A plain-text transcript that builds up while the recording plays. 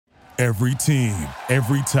Every team,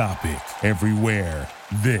 every topic, everywhere.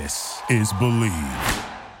 This is Believe.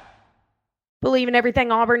 Believe in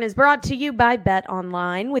Everything Auburn is brought to you by Bet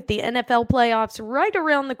Online. With the NFL playoffs right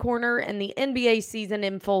around the corner and the NBA season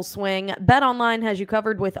in full swing, Bet Online has you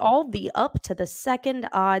covered with all the up-to-the-second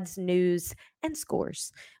odds, news, and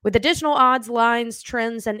scores. With additional odds, lines,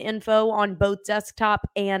 trends, and info on both desktop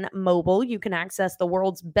and mobile, you can access the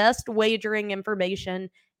world's best wagering information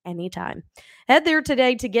anytime. Head there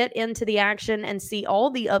today to get into the action and see all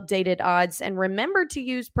the updated odds. And remember to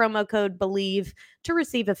use promo code BELIEVE to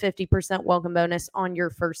receive a 50% welcome bonus on your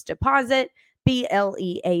first deposit.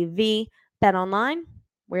 BLEAV. Bet Online,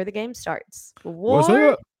 where the game starts. What's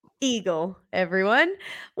up? Eagle, everyone.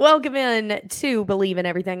 Welcome in to Believe in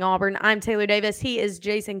Everything Auburn. I'm Taylor Davis. He is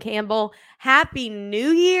Jason Campbell. Happy New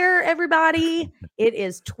Year, everybody. It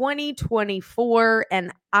is 2024,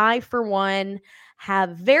 and I, for one,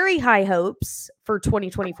 have very high hopes for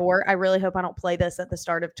 2024. I really hope I don't play this at the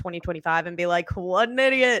start of 2025 and be like, what an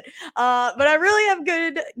idiot. But I really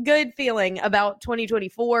have good feeling about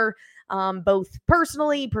 2024. Both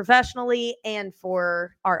personally, professionally, and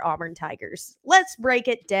for our Auburn Tigers. Let's break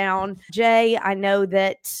it down. Jay, I know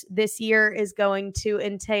that this year is going to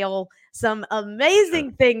entail some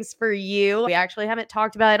amazing things for you. We actually haven't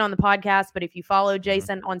talked about it on the podcast, but if you follow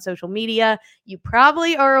Jason on social media, you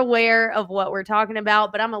probably are aware of what we're talking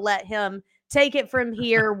about, but I'm going to let him take it from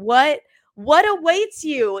here. What awaits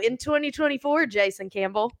you in 2024, Jason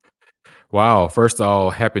Campbell? Wow. First of all,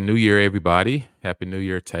 Happy New Year, everybody. Happy New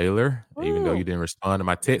Year, Taylor. Ooh. Even though you didn't respond to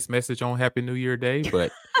my text message on Happy New Year Day,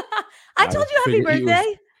 but I told you happy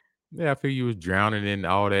birthday. I feel you was drowning in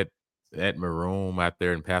all that maroon out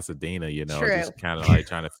there in Pasadena, True. Just kind of like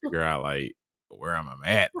trying to figure out like where I'm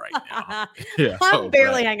at right now. I'm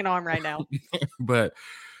barely hanging on right now. But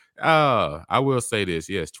I will say this.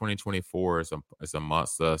 Yes, 2024 is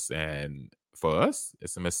amongst us, and for us,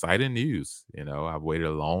 it's some exciting news. I've waited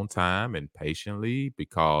a long time and patiently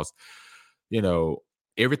because,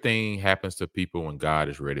 everything happens to people when God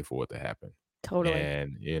is ready for it to happen. Totally.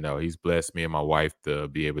 And, he's blessed me and my wife to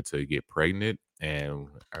be able to get pregnant, and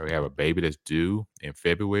we have a baby that's due in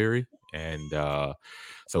February. And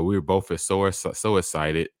so we were both so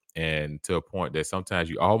excited, and to a point that sometimes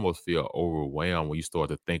you almost feel overwhelmed when you start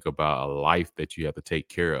to think about a life that you have to take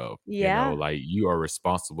care of. Yeah. Like you are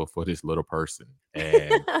responsible for this little person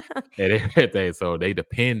and everything. So they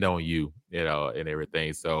depend on you, and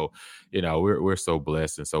everything. So, we're so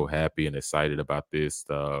blessed and so happy and excited about this.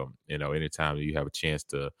 Anytime you have a chance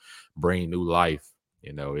to bring new life,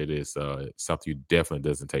 it is something you definitely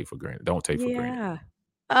don't take for granted. Yeah.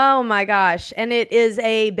 Oh my gosh. And it is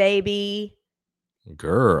a baby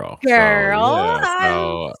girl. So,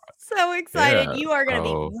 I'm so excited. Yeah, you are going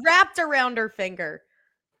to be wrapped around her finger.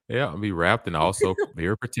 Yeah, I'll be wrapped and also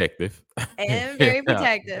very protective. And very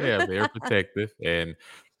protective. Yeah, very protective. And,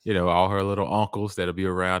 all her little uncles that'll be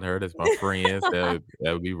around her, that's my friends,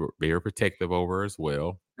 that'll be very protective over her as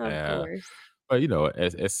well. Of course. But,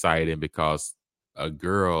 it's exciting because a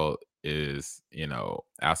girl is,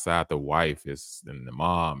 outside the wife and the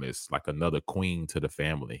mom is like another queen to the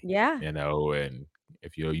family. Yeah. And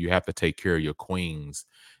if you have to take care of your queens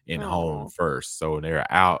in home first. So when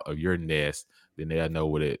they're out of your nest, then they'll know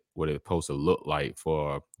what it's supposed to look like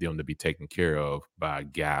for them to be taken care of by a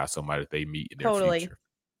guy, somebody that they meet in their future.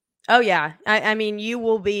 Oh yeah. I mean, you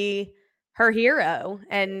will be her hero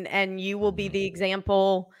and you will be the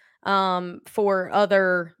example for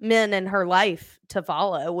other men in her life to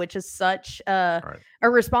follow, which is such a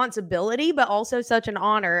responsibility, but also such an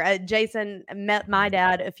honor. Jason met my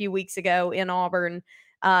dad a few weeks ago in Auburn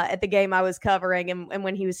at the game I was covering. And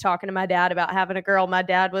when he was talking to my dad about having a girl, my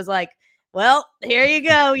dad was like, well, here you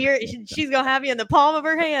go. She's going to have you in the palm of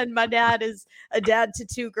her hand. My dad is a dad to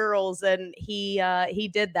two girls, and he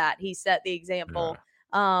did that. He set the example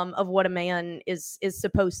of what a man is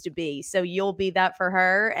supposed to be. So you'll be that for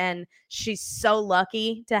her. And she's so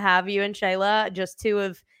lucky to have you and Shayla, just two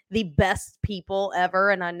of the best people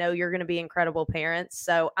ever. And I know you're going to be incredible parents.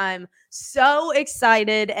 So I'm so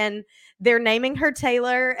excited. And they're naming her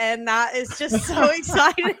Taylor, and that is just so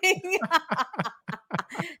exciting.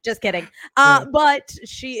 Just kidding. But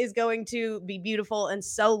she is going to be beautiful and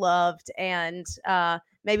so loved. And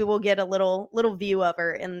maybe we'll get a little view of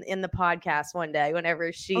her in the podcast one day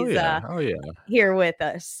whenever she's here with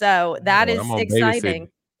us. So that is exciting.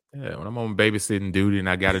 Yeah, when I'm on babysitting duty and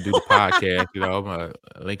I got to do the podcast, I'm going to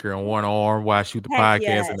link her in one arm while I shoot the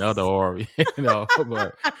podcast in the other arm,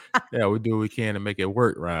 But yeah, we do what we can to make it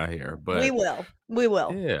work right here. But we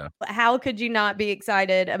will. Yeah. How could you not be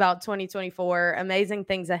excited about 2024? Amazing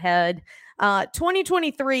things ahead.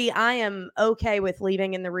 2023, I am okay with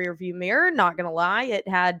leaving in the rearview mirror. Not going to lie. It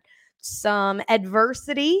had some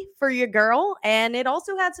adversity for your girl, and it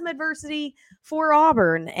also had some adversity for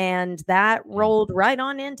Auburn, and that rolled right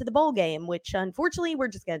on into the bowl game, which unfortunately we're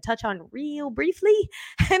just going to touch on real briefly,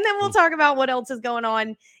 and then we'll talk about what else is going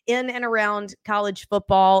on in and around college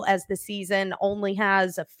football as the season only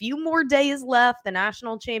has a few more days left. The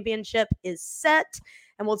national championship is set,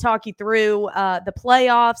 and we'll talk you through the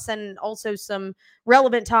playoffs and also some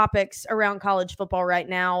relevant topics around college football right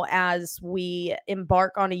now as we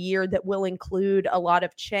embark on a year that will include a lot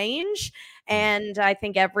of change. And I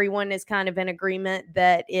think everyone is kind of in agreement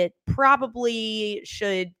that it probably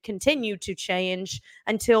should continue to change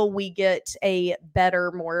until we get a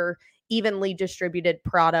better, more evenly distributed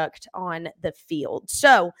product on the field.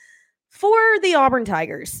 So for the Auburn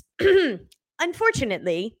Tigers,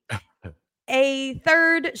 unfortunately, a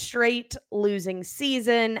third straight losing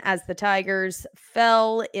season as the Tigers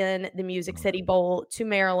fell in the Music City Bowl to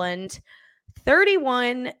Maryland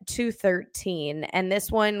 31-13. And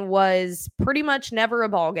this one was pretty much never a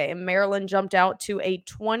ball game. Maryland jumped out to a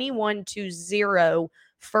 21-0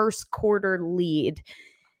 first quarter lead.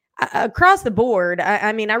 Across the board,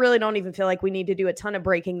 I mean, I really don't even feel like we need to do a ton of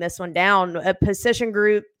breaking this one down. A position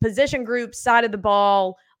group, side of the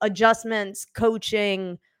ball, adjustments,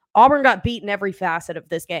 coaching. Auburn got beaten every facet of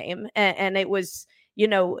this game. And it was,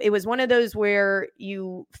 it was one of those where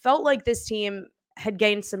you felt like this team had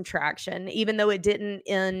gained some traction, even though it didn't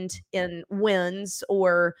end in wins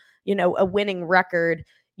or, a winning record.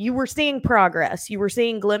 You were seeing progress. You were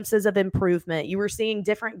seeing glimpses of improvement. You were seeing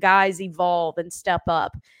different guys evolve and step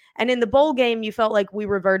up. And in the bowl game, you felt like we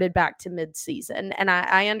reverted back to midseason. And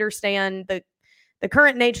I understand the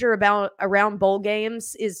current nature around bowl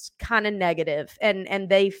games is kind of negative, and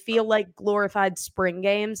they feel like glorified spring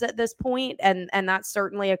games at this point. And that's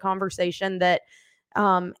certainly a conversation that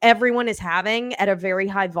everyone is having at a very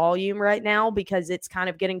high volume right now, because it's kind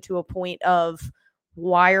of getting to a point of,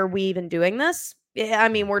 why are we even doing this? I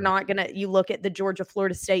mean, we're not going to, you look at the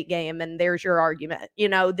Georgia-Florida State game and there's your argument.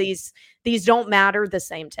 These don't matter the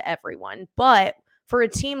same to everyone. But for a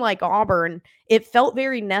team like Auburn, it felt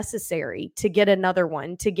very necessary to get another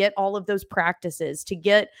one, to get all of those practices, to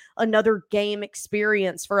get another game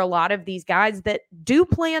experience for a lot of these guys that do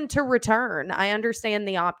plan to return. I understand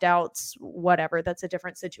the opt-outs, whatever, that's a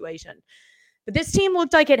different situation. But this team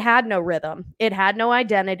looked like it had no rhythm. It had no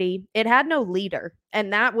identity. It had no leader.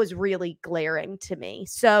 And that was really glaring to me.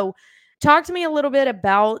 So talk to me a little bit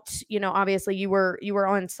about, obviously you were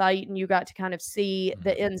on site and you got to kind of see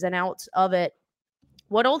the ins and outs of it.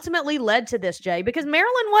 What ultimately led to this, Jay? Because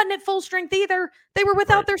Maryland wasn't at full strength either. They were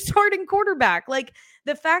without their starting quarterback. Like,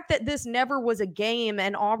 the fact that this never was a game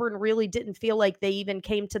and Auburn really didn't feel like they even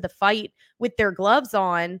came to the fight with their gloves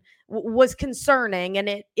on was concerning.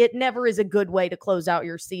 And it never is a good way to close out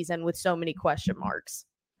your season with so many question marks.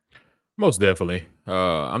 Most definitely.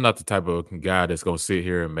 I'm not the type of guy that's going to sit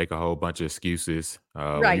here and make a whole bunch of excuses.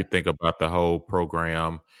 When you think about the whole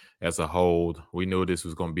program as a whole, we knew this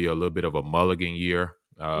was going to be a little bit of a mulligan year.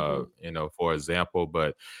 For example,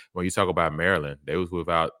 but when you talk about Maryland, they was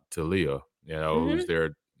without Talia, who's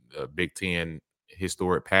their Big Ten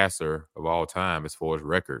historic passer of all time as far as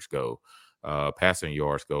records go, passing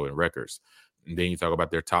yards go and records. And then you talk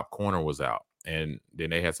about their top corner was out, and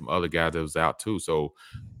then they had some other guys that was out too. So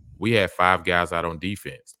we had 5 guys out on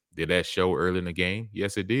defense. Did that show early in the game?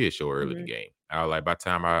 Yes, it did show early in the game. Like by the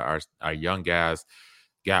time our young guys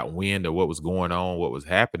got wind of what was going on, what was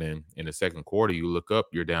happening in the second quarter, you look up,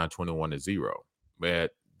 you're down 21-0.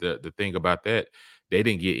 But the thing about that, they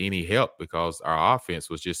didn't get any help because our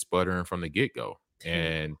offense was just sputtering from the get-go.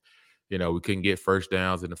 And, we couldn't get first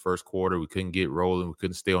downs in the first quarter. We couldn't get rolling. We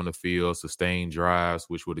couldn't stay on the field, sustain drives,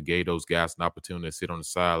 which would have gave those guys an opportunity to sit on the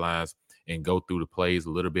sidelines and go through the plays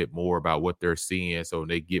a little bit more about what they're seeing. So when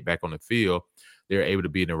they get back on the field, they're able to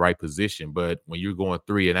be in the right position. But when you're going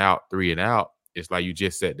 3 and out, it's like you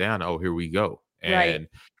just sat down. Oh, here we go. And,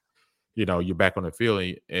 you're back on the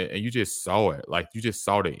field and you just saw it. Like, you just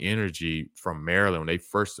saw the energy from Maryland when they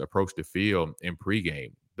first approached the field in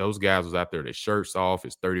pregame. Those guys was out there, their shirts off.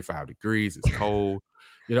 It's 35 degrees. It's cold.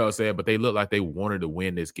 You know what I'm saying? But they looked like they wanted to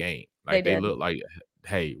win this game. Like, they looked like,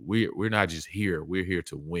 hey, we're not just here. We're here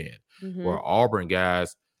to win. Where Auburn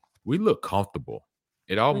guys, we look comfortable.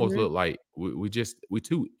 It almost looked like we're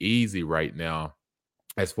too easy right now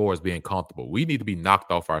as far as being comfortable. We need to be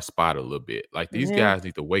knocked off our spot a little bit. Like, these guys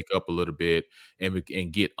need to wake up a little bit and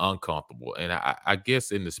get uncomfortable. And I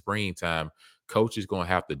guess in the springtime, coach is going to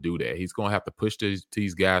have to do that. He's going to have to push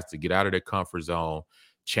these guys to get out of their comfort zone,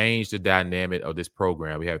 change the dynamic of this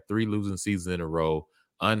program. We have 3 losing seasons in a row,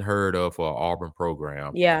 unheard of for an Auburn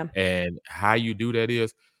program. Yeah. And how you do that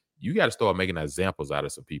is you got to start making examples out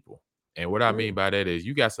of some people. And what I mean Mm, by that is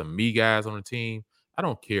you got some me guys on the team. I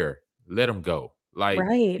don't care. Let them go. Like you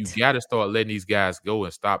right. got to start letting these guys go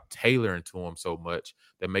and stop tailoring to them so much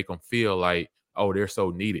that make them feel like, oh, they're so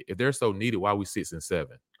needed. If they're so needed, why we 6 and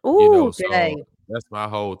 7? Ooh, So Jay. that's my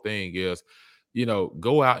whole thing is,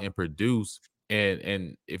 go out and produce.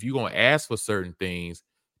 And if you're gonna ask for certain things,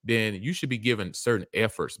 then you should be giving certain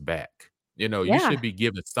efforts back. You Yeah, should be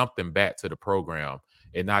giving something back to the program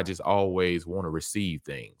and not just always want to receive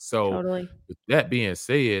things. So totally. with that being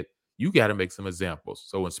said, you got to make some examples.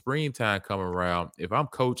 So when springtime come around, if I'm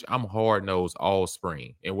coach, I'm hard nosed all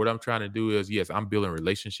spring. And what I'm trying to do is, yes, I'm building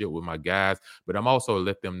relationship with my guys, but I'm also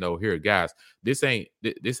let them know, here, guys, this ain't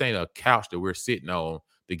a couch that we're sitting on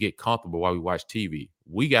to get comfortable while we watch TV.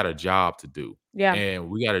 We got a job to do, Yeah, and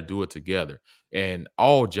we got to do it together. And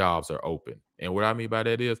all jobs are open. And what I mean by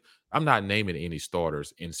that is, I'm not naming any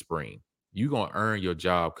starters in spring. You're gonna earn your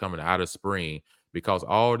job coming out of spring, because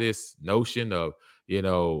all this notion of,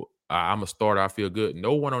 I'm a starter, I feel good.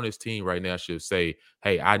 No one on this team right now should say,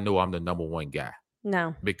 "Hey, I know I'm the number one guy,"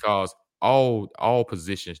 no, because all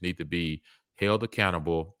positions need to be held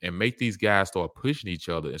accountable and make these guys start pushing each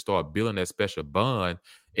other and start building that special bond.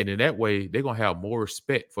 And in that way, they're gonna have more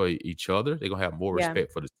respect for each other. They're gonna have more yeah.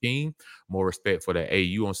 respect for the team, more respect for the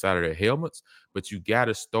AU on side of their helmets. But you got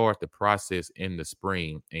to start the process in the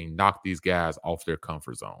spring and knock these guys off their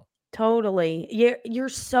comfort zone. Totally. You're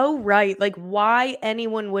so right. Like, why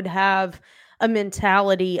anyone would have a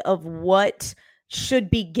mentality of what should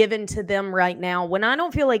be given to them right now when I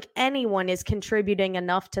don't feel like anyone is contributing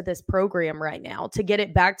enough to this program right now to get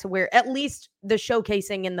it back to where at least the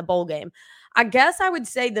showcasing in the bowl game. I guess I would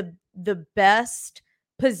say the best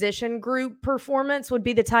position group performance would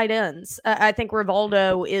be the tight ends. I think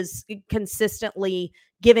Rivaldo is consistently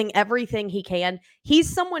giving everything he can. He's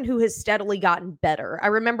someone who has steadily gotten better. I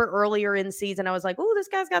remember earlier in season, I was like, "Oh, this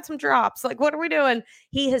guy's got some drops. Like, what are we doing?"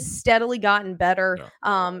 He has steadily gotten better.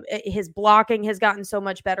 Yeah. His blocking has gotten so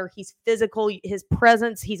much better. He's physical. His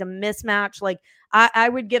presence. He's a mismatch. Like, I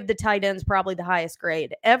would give the tight ends probably the highest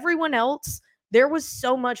grade. Everyone else, there was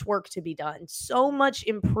so much work to be done, so much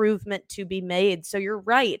improvement to be made. So you're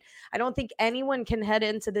right. I don't think anyone can head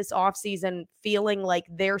into this offseason feeling like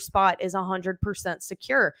their spot is 100%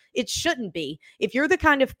 secure. It shouldn't be. If you're the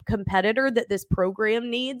kind of competitor that this program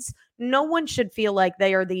needs, no one should feel like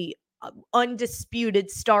they are the undisputed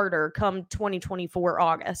starter come 2024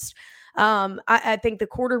 August. I think the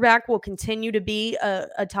quarterback will continue to be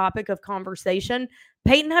a topic of conversation.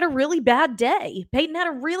 Peyton had a really bad day.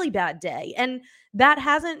 And that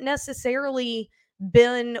hasn't necessarily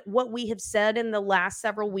been what we have said in the last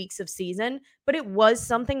several weeks of season, but it was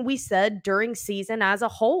something we said during season as a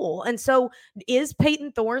whole. And so is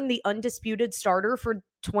Peyton Thorne the undisputed starter for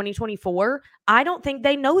 2024? I don't think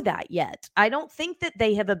they know that yet. I don't think that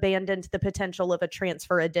they have abandoned the potential of a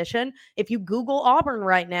transfer addition. If you Google Auburn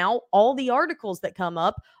right now, all the articles that come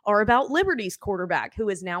up are about Liberty's quarterback, who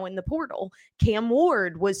is now in the portal. Cam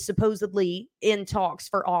Ward was supposedly in talks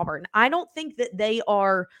for Auburn. I don't think that they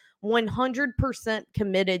are 100%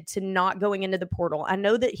 committed to not going into the portal. I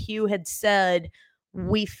know that Hugh had said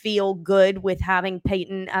we feel good with having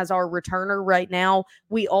Peyton as our returner right now.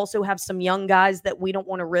 We also have some young guys that we don't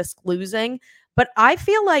want to risk losing. But I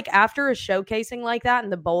feel like after a showcasing like that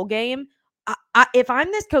in the bowl game, if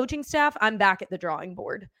I'm this coaching staff, I'm back at the drawing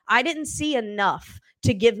board. I didn't see enough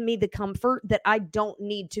to give me the comfort that I don't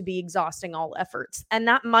need to be exhausting all efforts. And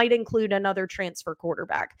that might include another transfer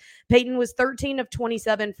quarterback. Peyton was 13 of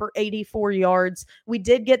 27 for 84 yards. We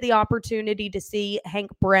did get the opportunity to see Hank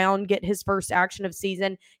Brown get his first action of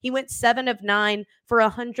season. He went 7 of 9 for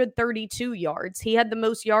 132 yards. He had the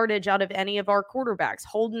most yardage out of any of our quarterbacks.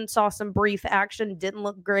 Holden saw some brief action, didn't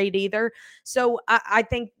look great either. So I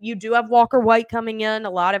think you do have Walker White coming in, a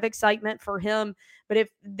lot of excitement for him. But if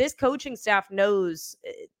this coaching staff knows,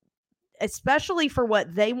 especially for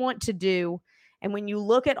what they want to do, and when you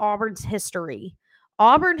look at Auburn's history,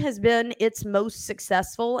 Auburn has been its most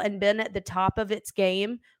successful and been at the top of its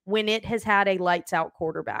game when it has had a lights out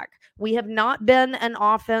quarterback. We have not been an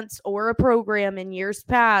offense or a program in years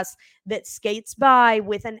past that skates by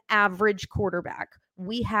with an average quarterback.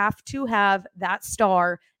 We have to have that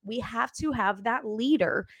star. We have to have that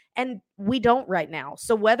leader, and we don't right now.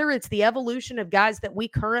 So whether it's the evolution of guys that we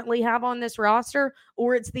currently have on this roster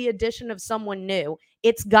or it's the addition of someone new,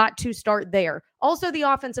 it's got to start there. Also, the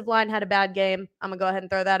offensive line had a bad game. I'm going to go ahead and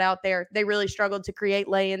throw that out there. They really struggled to create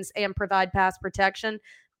lanes and provide pass protection.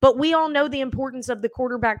 But we all know the importance of the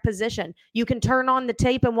quarterback position. You can turn on the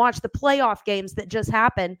tape and watch the playoff games that just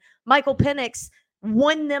happened. Michael Penix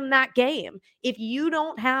won them that game. If you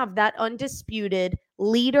don't have that undisputed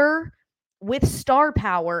leader with star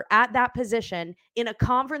power at that position in a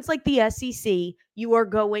conference like the SEC, you are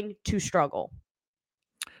going to struggle.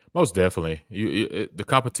 Most definitely. The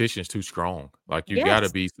competition is too strong. Like, you gotta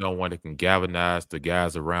Yes, be someone that can galvanize the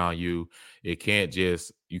guys around you. You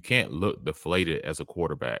can't look deflated as a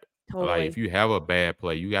quarterback. Like, if totally. you have a bad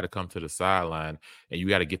play, you gotta come to the sideline and you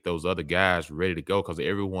gotta get those other guys ready to go because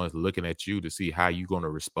everyone's looking at you to see how you're gonna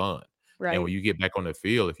respond. And Right. when you get back on the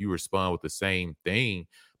field, if you respond with the same thing,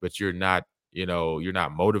 but you're not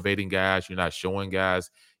motivating guys, you're not showing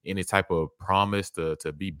guys any type of promise to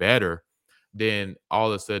be better, then all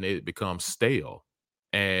of a sudden it becomes stale.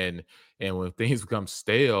 And when things become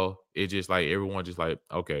stale, it just like everyone just like,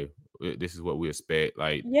 okay, this is what we expect.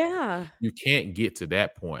 Like, Yeah. you can't get to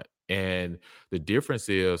that point. And the difference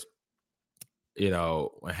is,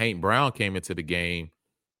 when Hank Brown came into the game,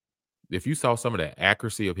 if you saw some of the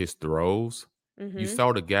accuracy of his throws,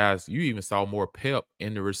 Mhm. you even saw more pep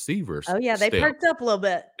in the receivers' Oh, yeah, they step. perked up a little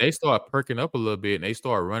bit. They start perking up a little bit and they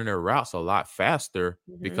start running their routes a lot faster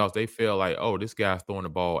Mhm. because they feel like, oh, this guy's throwing the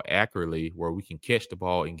ball accurately where we can catch the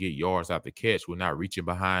ball and get yards out the catch. We're not reaching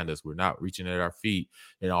behind us. We're not reaching at our feet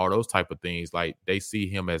and all those type of things. Like, they see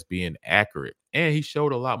him as being accurate. And he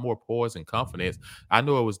showed a lot more poise and confidence. I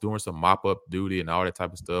know it was doing some mop up duty and all that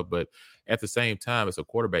type of stuff, but at the same time, as a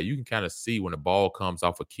quarterback, you can kind of see when the ball comes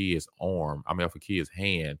off a kid's off a kid's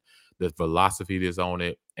hand, the velocity that's on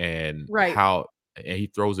it and Right. he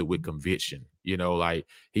throws it with conviction. Like,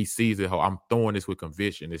 he sees it. I'm throwing this with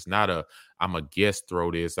conviction. It's not I'm a guess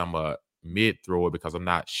throw this. I'm a mid throw it because I'm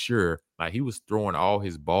not sure. Like, he was throwing all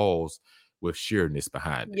his balls with sureness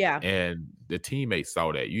behind it. Yeah. And the teammates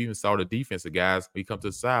saw that. You even saw the defensive guys when he come to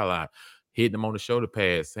the sideline, hitting them on the shoulder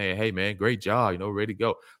pads, saying, "Hey man, great job, ready to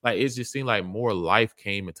go." Like, it just seemed like more life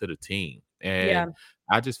came into the team. Yeah. And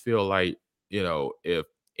I just feel like, if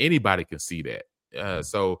anybody can see that.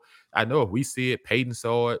 So I know if we see it, Peyton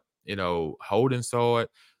saw it, Holden saw it.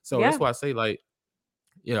 So that's Yeah. why I say, like,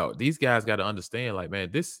 these guys got to understand, like, man,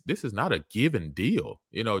 this is not a given deal.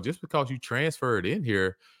 Just because you transferred in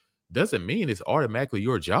here doesn't mean it's automatically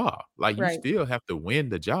your job. Like, you Right. still have to win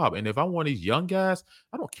the job. And if I'm one of these young guys,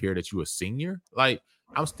 I don't care that you're a senior. Like,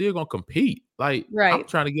 I'm still gonna compete. Like, I'm Right.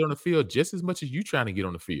 trying to get on the field just as much as you trying to get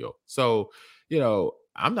on the field. So,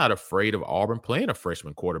 I'm not afraid of Auburn playing a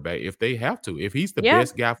freshman quarterback if they have to. If he's the Yeah.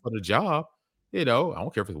 best guy for the job, I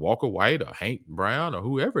don't care if it's Walker White or Hank Brown or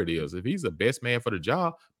whoever it is. If he's the best man for the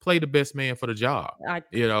job, play the best man for the job. I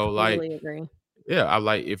Like, totally agree. yeah, I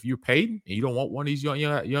like, if you're paid and you don't want one of these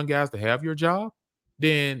young guys to have your job,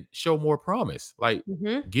 then show more promise. Like,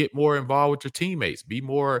 Mhm. get more involved with your teammates, be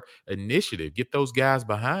more initiative, get those guys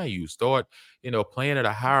behind you, start, playing at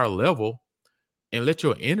a higher level and let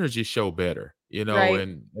your energy show better, Right.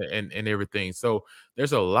 and everything. So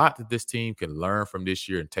there's a lot that this team can learn from this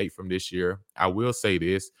year and take from this year. I will say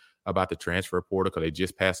this about the transfer portal because they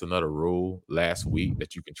just passed another rule last week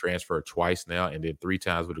that you can transfer twice now and then 3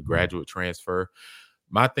 times with a graduate transfer.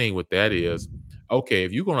 My thing with that is, okay,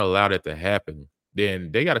 if you're going to allow that to happen,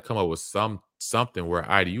 then they got to come up with something where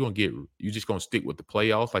either you just going to stick with the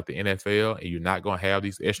playoffs like the NFL and you're not going to have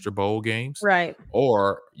these extra bowl games, Right.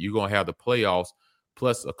 or you're going to have the playoffs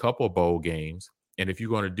plus a couple of bowl games. And if you're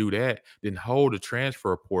going to do that, then hold the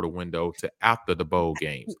transfer portal window to after the bowl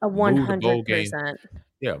games. A Move the bowl game, 100%.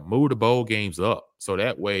 yeah, move the bowl games up. So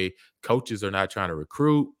that way coaches are not trying to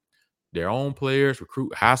recruit their own players,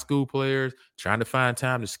 recruit high school players, trying to find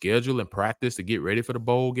time to schedule and practice to get ready for the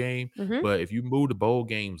bowl game. Mhm. But if you move the bowl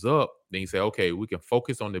games up, then you say, okay, we can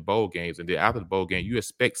focus on the bowl games. And then after the bowl game, you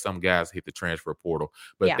expect some guys to hit the transfer portal.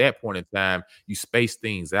 But at Yeah. that point in time, you space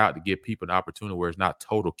things out to give people an opportunity where it's not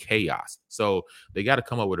total chaos. So they got to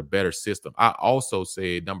come up with a better system. I also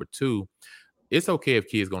said, number two, it's okay if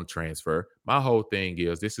kids going to transfer. My whole thing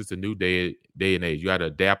is, this is the new day and age. You got to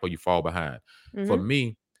adapt or you fall behind. For Mhm.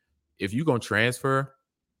 me, if you're going to transfer,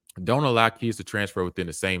 don't allow kids to transfer within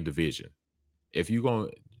the same division. If you're going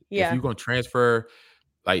if Yeah. you're going to transfer,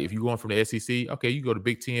 like, if you're going from the SEC, okay, you go to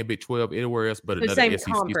Big 10, Big 12, anywhere else but The another same SEC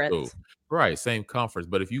school. conference. Right, same conference.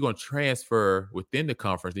 But if you're going to transfer within the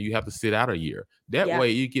conference, then you have to sit out a year. That Yeah. way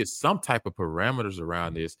you get some type of parameters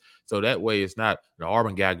around this. So that way it's not an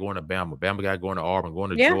Auburn guy going to Bama, Bama guy going to Auburn, going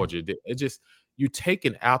to Yeah. Georgia. It just, you're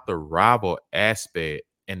taking out the rival aspect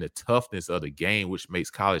and the toughness of the game, which makes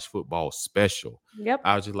college football special. Yep.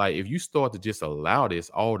 I was just like, if you start to just allow this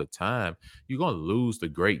all the time, you're gonna lose the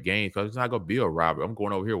great game because it's not gonna be a rivalry. I'm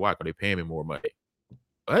going over here. Why? Because they paying me more money.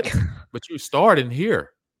 What? But you starting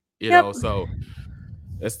here, Yep. So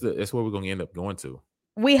that's what we're gonna end up going to.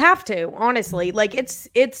 We have to, honestly. Like it's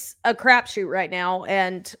a crapshoot right now,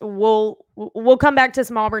 and we'll come back to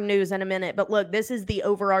some Auburn news in a minute. But look, this is the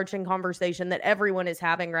overarching conversation that everyone is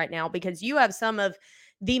having right now because you have some of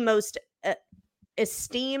the most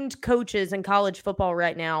esteemed coaches in college football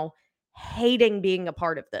right now hating being a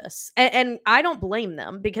part of this. And I don't blame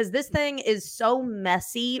them because this thing is so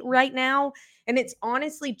messy right now. And it's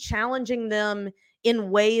honestly challenging them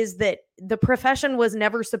in ways that the profession was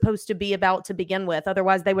never supposed to be about to begin with.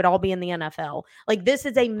 Otherwise, they would all be in the NFL. Like, this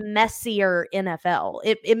is a messier NFL.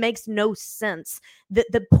 It makes no sense that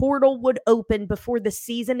the portal would open before the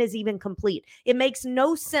season is even complete. It makes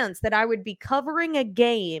no sense that I would be covering a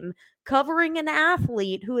game, covering an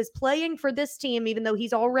athlete who is playing for this team, even though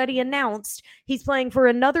he's already announced he's playing for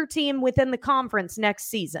another team within the conference next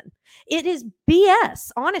season. It is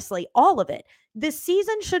BS, honestly, all of it. This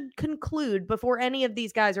season should conclude before any of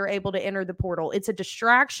these guys are able to enter the portal. It's a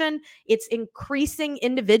distraction. It's increasing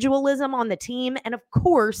individualism on the team. And of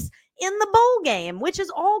course, in the bowl game, which is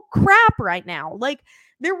all crap right now. Like,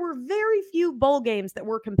 there were very few bowl games that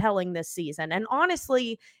were compelling this season. And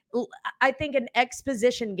honestly, I think an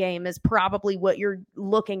exposition game is probably what you're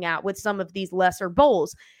looking at with some of these lesser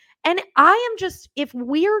bowls. And I am just, if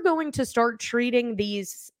we're going to start treating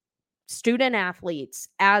these student athletes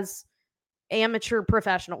as amateur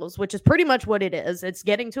professionals, which is pretty much what it is, it's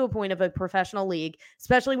getting to a point of a professional league,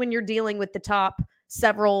 especially when you're dealing with the top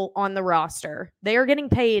several on the roster. They are getting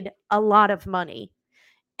paid a lot of money,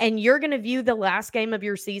 and you're going to view the last game of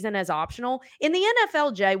your season as optional. In the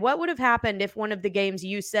NFL, Jay, what would have happened if one of the games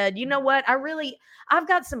you said, you know what, I've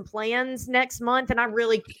got some plans next month, and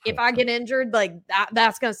if I get injured, like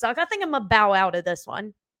that's going to suck. I think I'm going to bow out of this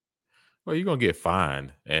one. Well, you're gonna get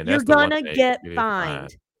fined, and You're that's the one gonna thing. get You get fined,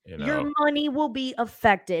 fined. you Your know. money will be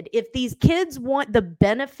affected. If these kids want the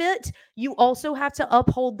benefit, you also have to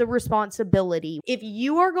uphold the responsibility. If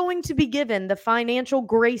you are going to be given the financial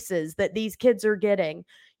graces that these kids are getting,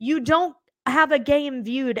 you don't have a game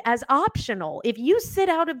viewed as optional. If you sit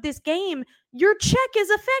out of this game, your check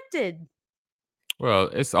is affected.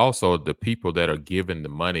 Well, it's also the people that are giving the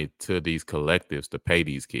money to these collectives to pay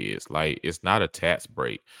these kids. Like, it's not a tax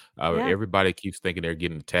break. Yeah. Everybody keeps thinking they're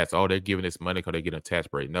getting a tax. Oh, they're giving this money because they're getting a tax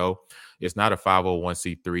break. No, it's not a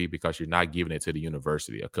 501c3 because you're not giving it to the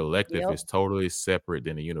university. A collective Yep. is totally separate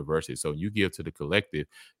than the university. So you give to the collective,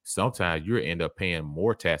 sometimes you end up paying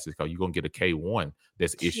more taxes because you're going to get a K-1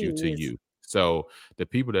 that's issued to Jeez. you. So the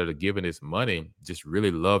people that are giving this money just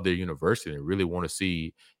really love their university and really want to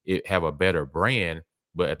see it have a better brand.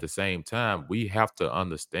 But at the same time, we have to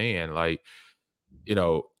understand, like,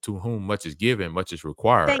 to whom much is given, much is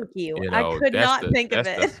required. Thank you. I could That's not the think of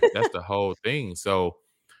that's it. the that's the whole thing. So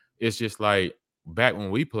it's just like back when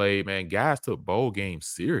we played, man, guys took bowl games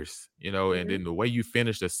serious, and Mhm. then the way you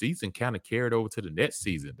finished the season kind of carried over to the next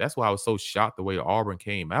season. That's why I was so shocked the way Auburn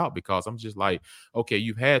came out, because I'm just like, okay,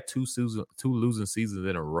 you've had two losing seasons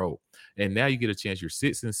in a row, and now you get a chance. You're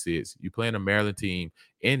 6-6. You playing a Maryland team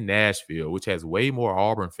in Nashville, which has way more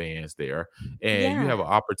Auburn fans there, and you Yeah. have an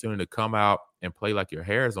opportunity to come out and play like your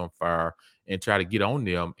hair is on fire and try to get on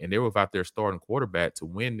them. And they were without their starting quarterback to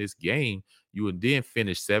win this game. You would then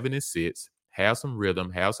finish 7-6, have some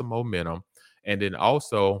rhythm, have some momentum, and then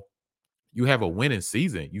also you have a winning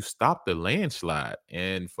season. You stop the landslide.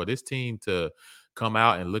 And for this team to come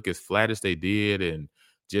out and look as flat as they did and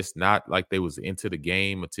just not like they was into the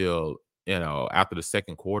game until, after the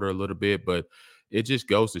second quarter a little bit. But it just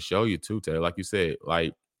goes to show you too, Taylor, like you said,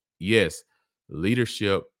 like, yes,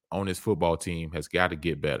 leadership on this football team has got to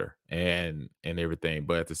get better and everything.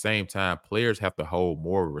 But at the same time, players have to hold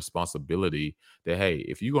more responsibility that, hey,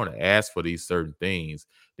 if you're going to ask for these certain things,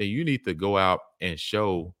 then you need to go out and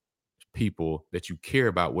show people that you care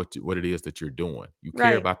about what it is that you're doing. You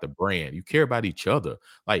care Right. about the brand. You care about each other.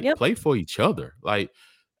 Like, Yep. play for each other. Like,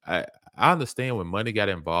 I I understand when money got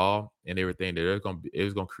involved and everything that it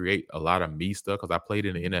was gonna create a lot of me stuff because I played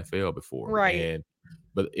in the NFL before, Right.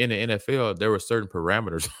 but in the NFL there were certain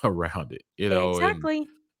parameters around it, Exactly.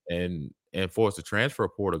 and for us to transfer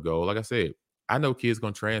portal go, like I said, I know kids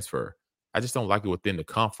gonna transfer. I just don't like it within the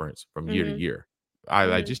conference from year to Mhm. year. I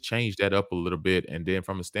like Mhm. just change that up a little bit, and then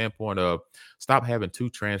from a standpoint of stop having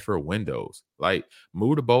two transfer windows. Like,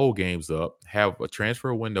 move the bowl games up, have a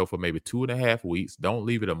transfer window for maybe 2.5 weeks. Don't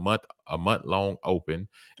leave it a month long open,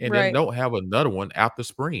 and then Right. don't have another one after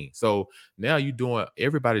spring. So now you're doing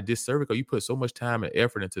everybody disservice because you put so much time and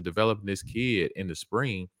effort into developing this kid in the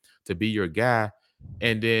spring to be your guy.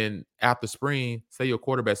 And then after spring, say your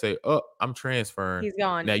quarterback say, "Oh, I'm transferring." He's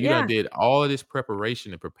gone. Now you done Yeah. did all of this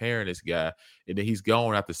preparation and preparing this guy, and then he's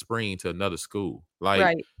gone after spring to another school. Like,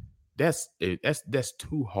 Right. that's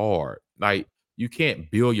too hard. Like, you can't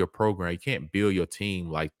build your program, you can't build your team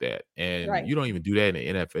like that, and Right. you don't even do that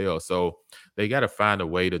in the NFL. So they got to find a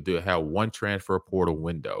way to have one transfer portal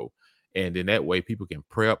window, and then that way people can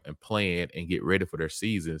prep and plan and get ready for their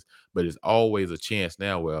seasons. But it's always a chance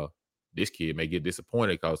now. Well, this kid may get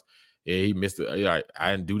disappointed because he missed it.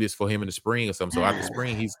 I didn't do this for him in the spring or something. So after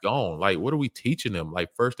spring, he's gone. Like, what are we teaching them? Like,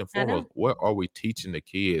 first and I foremost, know. what are we teaching the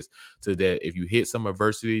kids so that if you hit some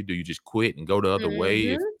adversity, do you just quit and go the other way?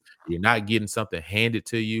 If Mhm. you're not getting something handed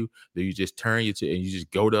to you, do you just turn and you just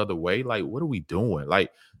go the other way? Like, what are we doing?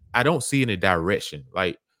 Like, I don't see any direction.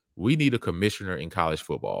 Like, we need a commissioner in college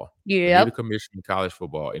football. We need a Yep. commissioner in college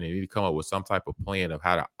football, and they need to come up with some type of plan of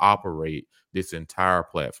how to operate this entire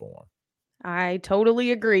platform. I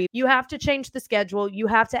totally agree. You have to change the schedule. You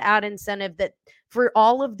have to add incentive that for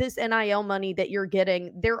all of this NIL money that you're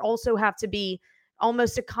getting, there also have to be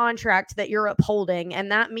almost a contract that you're upholding.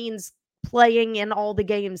 And that means playing in all the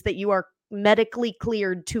games that you are medically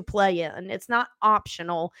cleared to play in. It's not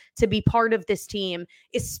optional to be part of this team,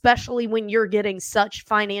 especially when you're getting such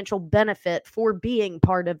financial benefit for being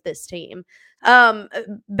part of this team.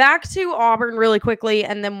 Back to Auburn really quickly,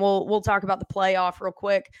 and then we'll talk about the playoff real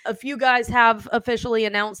quick. A few guys have officially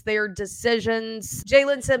announced their decisions.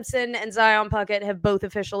 Jalen Simpson and Zion Puckett have both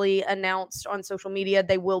officially announced on social media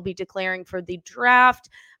they will be declaring for the draft.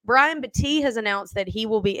 Brian Battie has announced that he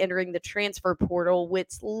will be entering the transfer portal,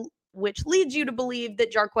 which leads you to believe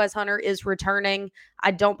that Jarquez Hunter is returning. I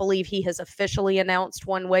don't believe he has officially announced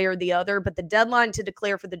one way or the other, but the deadline to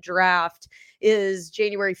declare for the draft is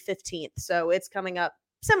January 15th. So it's coming up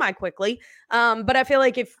semi quickly. But I feel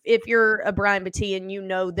like if you're a Brian Battie and you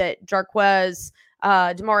know that Jarquez,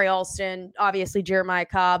 Damari Alston, obviously Jeremiah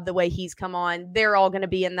Cobb, the way he's come on, they're all going to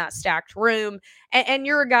be in that stacked room. And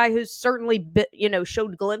you're a guy who's certainly,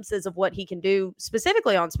 showed glimpses of what he can do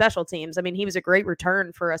specifically on special teams. I mean, he was a great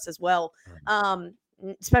return for us as well.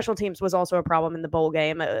 Special teams was also a problem in the bowl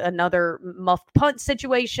game, another muffed punt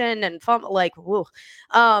situation and fun, like, whoa.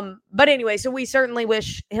 But anyway, so we certainly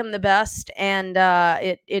wish him the best, and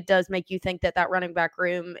it does make you think that running back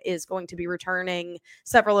room is going to be returning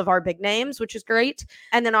several of our big names, which is great.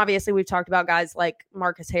 And then obviously we've talked about guys like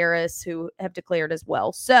Marcus Harris who have declared as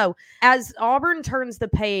well. So as Auburn turns the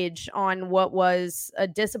page on what was a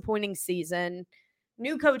disappointing season,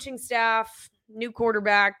 new coaching staff, new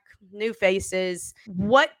quarterback, new faces.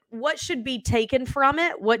 What should be taken from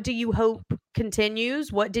it? What do you hope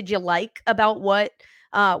continues? What did you like about what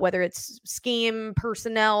whether it's scheme,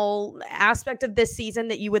 personnel aspect of this season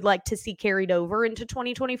that you would like to see carried over into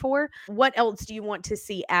 2024? What else do you want to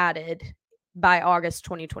see added by August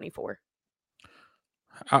 2024?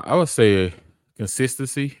 I would say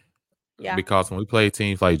consistency. Yeah. Because when we played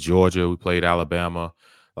teams like Georgia, we played Alabama,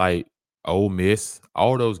 like Ole Miss,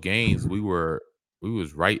 all those games, we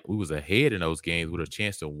was ahead in those games with a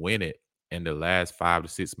chance to win it in the last 5 to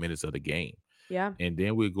 6 minutes of the game. Yeah. And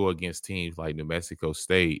then we go against teams like New Mexico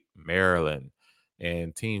State, Maryland,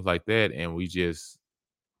 and teams like that, and we just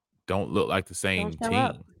don't look like the Don't same show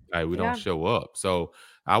up. team. Like, we don't Yeah. show up. So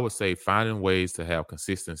I would say finding ways to have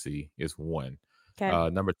consistency is one. Okay.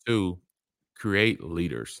 Number two, create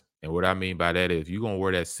leaders. And what I mean by that is you're gonna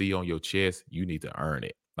wear that C on your chest, you need to earn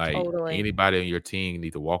it. Like, Totally. anybody on your team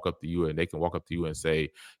need to walk up to you and they can walk up to you and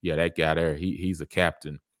say, yeah, that guy there, he's a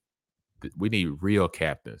captain. We need real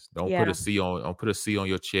captains. Don't put Yeah. a C on don't put a C on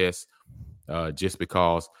your chest just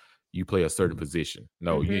because you play a certain position.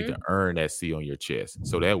 No, you need to Mhm. earn that C on your chest.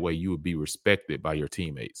 So that way you would be respected by your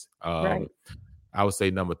teammates. Right. I would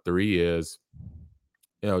say number three is,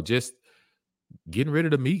 just getting rid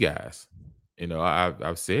of the me guys.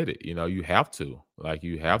 I've said it. You have to. Like,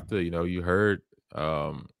 you have to. You heard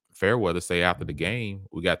Fairweather say after the game,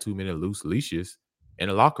 we got too many loose leashes in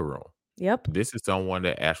the locker room. Yep. This is someone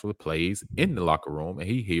that actually plays in the locker room and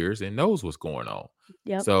he hears and knows what's going on.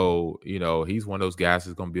 Yep. So, he's one of those guys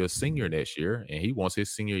that's going to be a senior next year, and he wants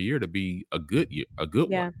his senior year to be a good year, a good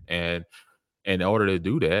one. Yeah. And in order to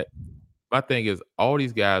do that, my thing is all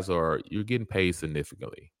these guys you're getting paid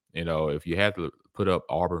significantly. If you had to put up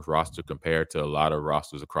Auburn's roster compared to a lot of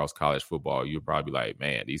rosters across college football, you'd probably be like,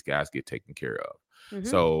 man, these guys get taken care of. Mhm.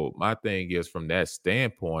 So my thing is, from that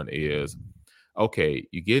standpoint is, okay,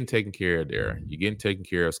 you're getting taken care of there. You're getting taken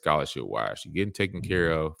care of scholarship wise. You're getting taken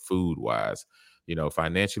care of food wise.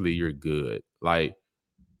 Financially, you're good. Like,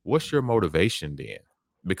 what's your motivation then?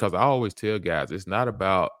 Because I always tell guys, it's not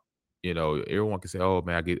about, everyone can say, oh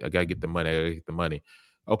man, I gotta get the money, I gotta get the money.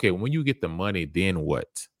 Okay, when you get the money, then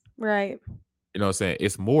what? Right. You know what I'm saying?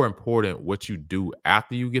 It's more important what you do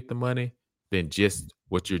after you get the money than just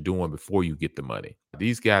what you're doing before you get the money.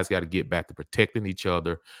 These guys got to get back to protecting each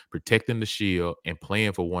other, protecting the shield, and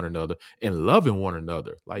playing for one another and loving one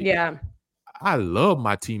another. Like, Yeah. I love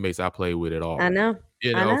my teammates I played with at I Auburn. know.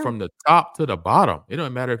 You I know, know. from the top to the bottom. It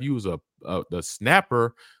don't matter if you was the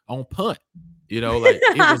snapper on punt. You know, like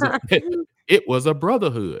it was a it was a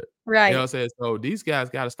brotherhood. You know what Right. I'm saying? So these guys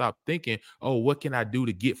got to stop thinking, "Oh, what can I do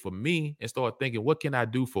to get for me?" and start thinking, "What can I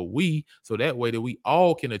do for we?" So that way that we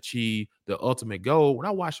all can achieve the ultimate goal. When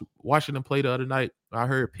I watching them play the other night, I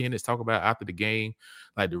heard Penix talk about after the game,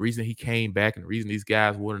 like the reason he came back and the reason these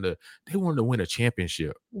guys wanted to win a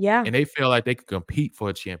championship, Yeah. and they felt like they could compete for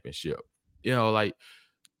a championship. You know, like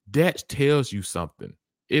that tells you something.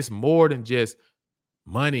 It's more than just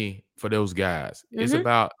money for those guys. It's Mhm.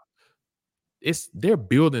 about they're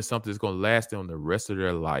building something that's gonna last them the rest of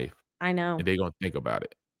their life, I and know. they're gonna think about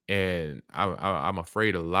it. And I'm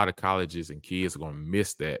afraid a lot of colleges and kids are gonna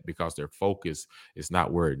miss that because their focus is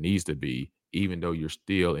not where it needs to be, even though you're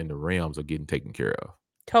still in the realms of getting taken care of.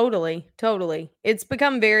 Totally, totally. It's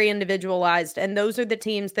become very individualized, and those are the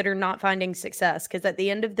teams that are not finding success because at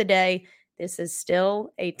the end of the day, this is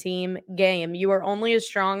still a team game. You are only as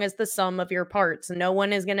strong as the sum of your parts. No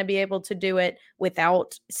one is going to be able to do it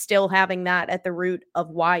without still having that at the root of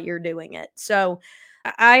why you're doing it. So,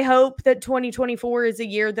 I hope that 2024 is a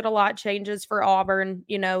year that a lot changes for Auburn.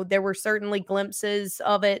 You know, there were certainly glimpses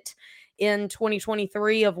of it in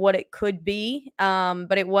 2023 of what it could be,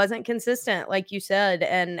 but it wasn't consistent, like you said.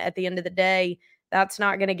 And at the end of the day, that's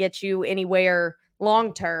not going to get you anywhere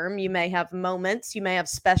long term. You may have moments, you may have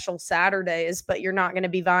special Saturdays, but you're not going to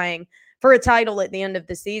be vying for a title at the end of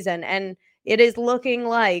the season. And it is looking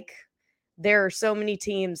like there are so many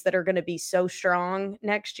teams that are going to be so strong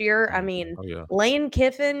next year. I Mhm. mean, Oh yeah. Lane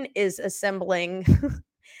Kiffin is assembling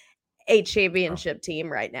a Oh, championship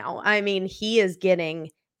team right now. I mean, he is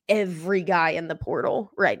getting every guy in the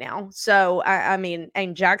portal right now. So I mean,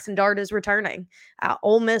 and Jackson Dart is returning.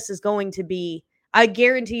 Ole Miss is going to be. I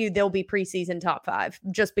guarantee you they'll be preseason top 5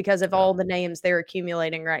 just because of yeah. all the names they're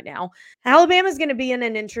accumulating right now. Alabama's going to be in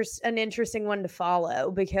an interesting one to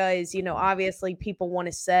follow because, you know, obviously people want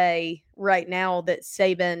to say right now that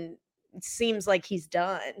Saban seems like he's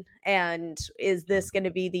done. And is this going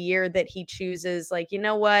to be the year that he chooses, like, you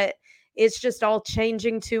know what? It's just all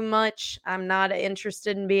changing too much. I'm not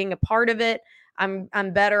interested in being a part of it. I'm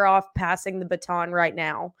better off passing the baton right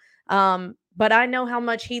now. But I know how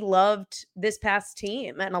much he loved this past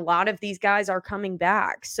team, and a lot of these guys are coming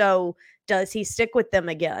back. So does he stick with them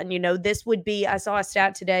again? You know, this would be, I saw a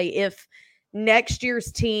stat today, if next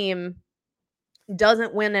year's team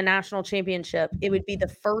doesn't win a national championship, it would be the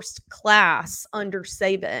first class under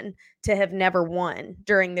Saban to have never won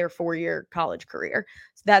during their 4-year college career.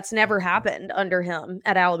 That's never happened under him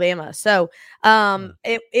at Alabama. So Mm.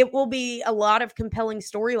 it will be a lot of compelling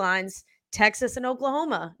storylines. Texas and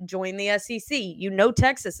Oklahoma join the SEC. You know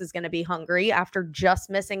Texas is going to be hungry after just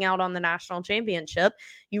missing out on the national championship.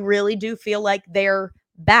 You really do feel like they're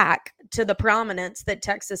back to the prominence that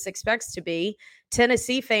Texas expects to be.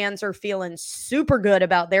 Tennessee fans are feeling super good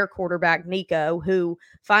about their quarterback, Nico, who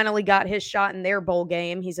finally got his shot in their bowl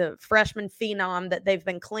game. He's a freshman phenom that they've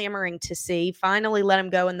been clamoring to see. Finally let him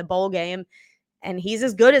go in the bowl game, and he's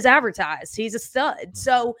as good as advertised. He's a stud.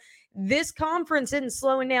 So this conference isn't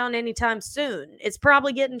slowing down anytime soon. It's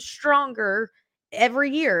probably getting stronger every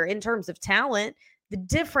year in terms of talent. The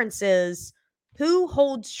difference is who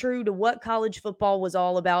holds true to what college football was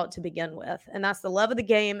all about to begin with. And that's the love of the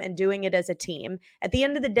game and doing it as a team. At the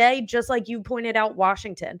end of the day, just like you pointed out,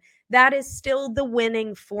 Washington, that is still the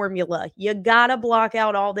winning formula. You got to block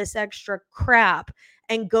out all this extra crap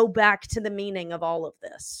and go back to the meaning of all of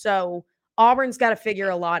this. So Auburn's got to figure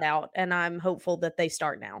a lot out, and I'm hopeful that they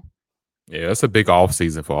start now. Yeah, it's a big off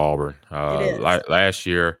season for Auburn. It is. Last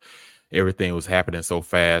year, everything was happening so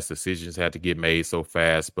fast. Decisions had to get made so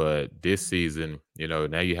fast. But this season, you know,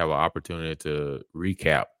 now you have an opportunity to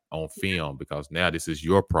recap on film because now this is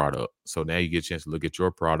your product. So now you get a chance to look at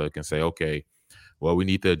your product and say, okay, well, we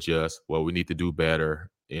need to adjust, what we need to do better,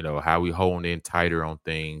 you know, how we hone in tighter on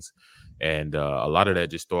things. And a lot of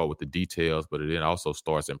that just start with the details, but it then also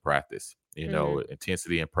starts in practice. You know, Mhm.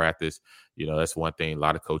 intensity in practice. You know, that's one thing a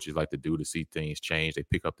lot of coaches like to do to see things change. They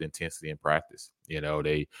pick up the intensity in practice. You know,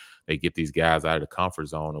 they get these guys out of the comfort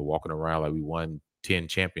zone and walking around like we won 10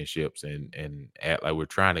 championships and act like we're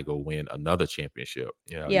trying to go win another championship.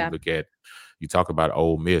 You know, Yeah. you talk about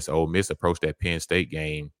Ole Miss. Ole Miss approached that Penn State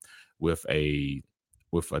game with a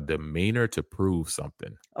demeanor to prove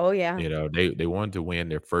something. Oh, yeah. You know, they wanted to win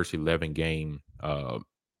their first 11 game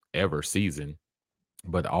ever season,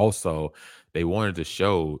 but also they wanted to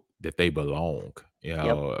show that they belong. You Yep.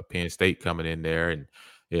 know, Penn State coming in there and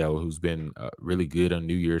who's been really good on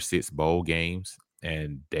New Year's Six bowl games,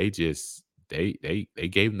 and they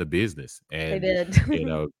gave him the business, They and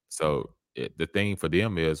did. so the thing for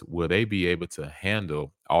them is, will they be able to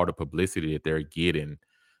handle all the publicity that they're getting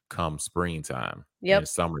come springtime and Yep.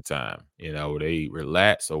 summertime? Will they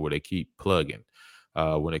relax or will they keep plugging?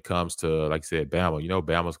 When it comes to, like I said, Bama,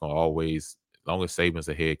 Bama's gonna always, as long as Saban's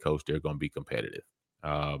a head coach, they're gonna be competitive.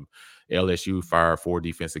 Um, LSU fired 4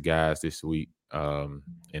 defensive guys this week, and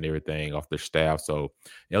everything off their staff. So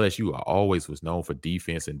LSU always was known for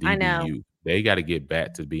defense and I know. DBU. They got to get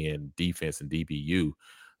back to being defense and DBU.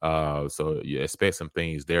 So you expect some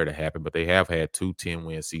things there to happen, but they have had 2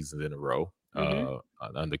 10-win seasons in a row Mhm.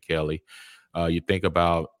 under Kelly. You think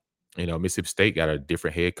about, Mississippi State got a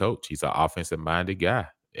different head coach. He's an offensive minded guy.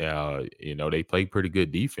 They play pretty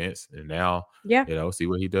good defense, and now Yeah. see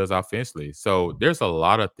what he does offensively. So there's a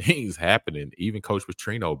lot of things happening. Even Coach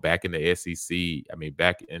Petrino back in the SEC, I mean,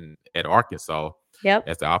 back in at Arkansas Yep.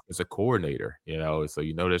 as the offensive coordinator, so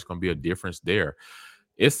there's going to be a difference there.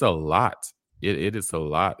 It's a lot. It is a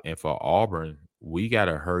lot. And for Auburn, we got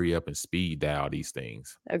to hurry up and speed dial these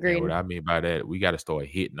things. And what Agreed. I mean by that, we got to start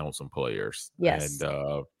hitting on some players Yes.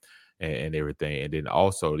 and everything. And then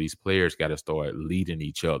also these players got to start leading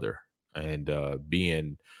each other and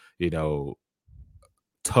being, you know,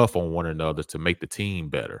 tough on one another to make the team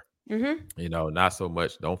better. Mhm. Not so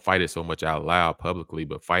much, don't fight it so much out loud publicly,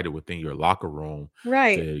 but fight it within your locker room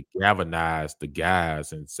Right. to galvanize the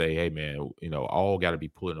guys and say, hey, man, all got to be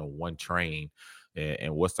pulling on one train.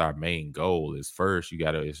 And what's our main goal is first, you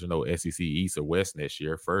got to, SEC East or West next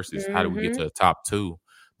year. First is how do we get to Mhm. the top two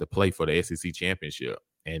to play for the SEC championship?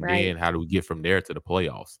 And Right. then how do we get from there to the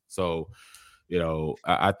playoffs? So,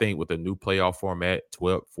 I think with the new playoff format,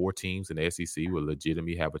 4 teams in the SEC will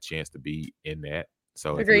legitimately have a chance to be in that.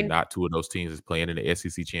 So if you're Agreed. not two of those teams that's playing in the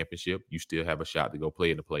SEC championship, you still have a shot to go play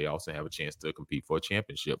in the playoffs and have a chance to compete for a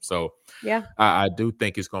championship. So Yeah. I do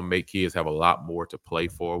think it's going to make kids have a lot more to play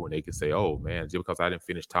for when they can say, oh, man, just because I didn't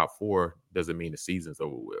finish top 4 doesn't mean the season's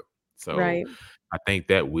over with. So Right. I think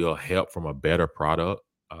that will help from a better product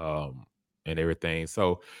and everything.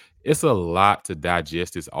 So it's a lot to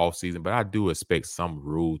digest this off season, but I do expect some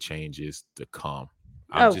rule changes to come.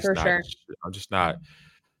 I'm Oh, just for not sure. I'm just not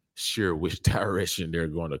sure which direction they're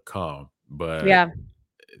going to come, but Yeah.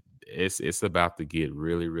 it's about to get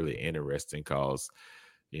really, really interesting because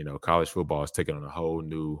college football is taking on a whole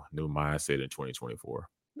new mindset in 2024.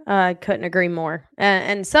 I couldn't agree more.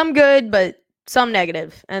 And some good, but some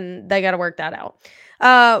negative, and they got to work that out.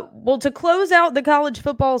 Well, to close out the college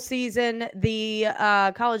football season, the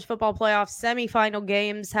college football playoff semifinal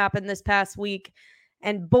games happened this past week,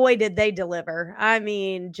 and boy, did they deliver. I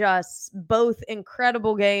mean, just both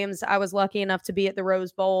incredible games. I was lucky enough to be at the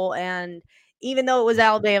Rose Bowl, and even though it was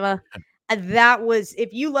Alabama, that was,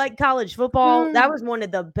 if you like college football, that was one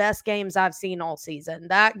of the best games I've seen all season.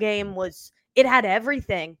 That game was, it had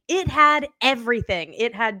everything. It had everything.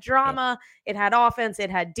 It had Yeah. drama, it had offense, it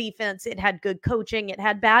had defense, it had good coaching, it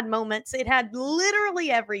had bad moments, it had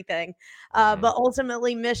literally everything. Mhm. But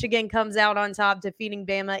ultimately, Michigan comes out on top, defeating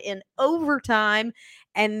Bama in overtime.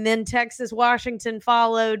 And then Texas, Washington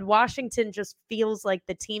followed. Washington just feels like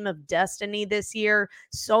the team of destiny this year.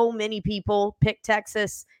 So many people picked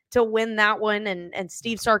Texas to win that one. And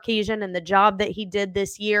Steve Sarkisian and the job that he did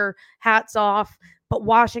this year, hats off. But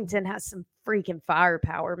Washington has some freaking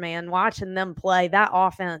firepower, man. Watching them play, that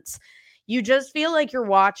offense, you just feel like you're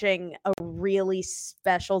watching a really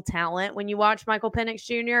special talent when you watch Michael Penix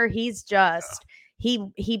Jr. He's just,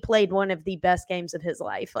 he played one of the best games of his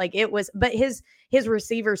life. Like it was, but his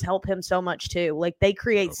receivers help him so much too. Like they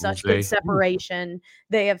create such good Jose, ooh, separation.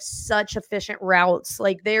 They have such efficient routes.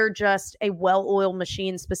 Like they're just a well-oiled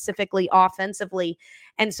machine, specifically offensively.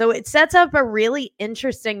 And so it sets up a really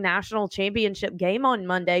interesting national championship game on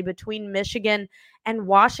Monday between Michigan and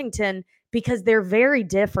Washington because they're very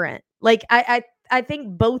different. Like I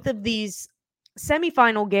think both of these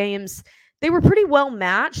semifinal games, they were pretty well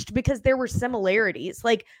matched because there were similarities.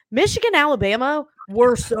 Like Michigan, Alabama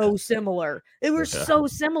were so similar. They were yeah, so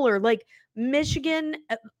similar. Like Michigan,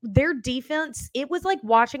 their defense, it was like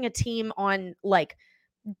watching a team on like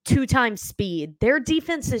 2 times speed. Their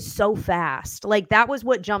defense is so fast. Like that was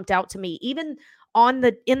what jumped out to me. Even on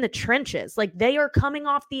the in the trenches, like they are coming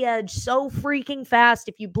off the edge so freaking fast.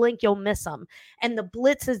 If you blink, you'll miss them. And the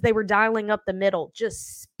blitzes they were dialing up the middle,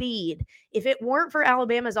 just speed. If it weren't for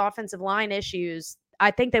Alabama's offensive line issues,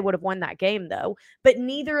 I think they would have won that game though. But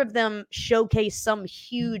neither of them showcased some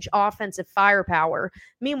huge offensive firepower.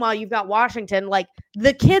 Meanwhile, you've got Washington, like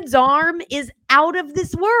the kid's arm is out of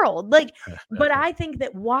this world. Like, but I think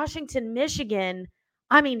that Washington, Michigan,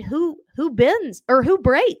 I mean, who bends or who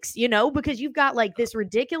breaks, because you've got like this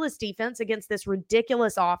ridiculous defense against this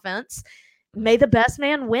ridiculous offense. May the best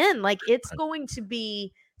man win. Like it's going to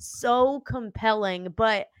be so compelling,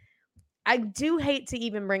 but I do hate to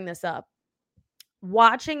even bring this up.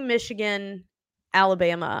 Watching Michigan,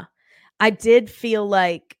 Alabama, I did feel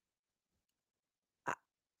like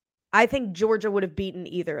I think Georgia would have beaten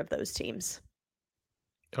either of those teams.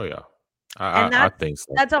 Oh yeah, And I think so.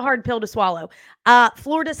 that's a hard pill to swallow.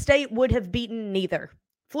 Florida State would have beaten neither.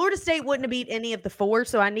 Florida State wouldn't have beat any of the four,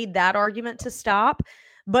 so I need that argument to stop.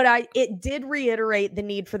 But it did reiterate the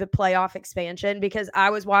need for the playoff expansion because I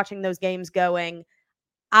was watching those games going,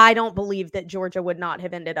 I don't believe that Georgia would not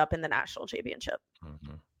have ended up in the national championship.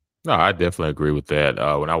 Mhm. No, I definitely agree with that.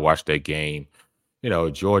 When I watched that game,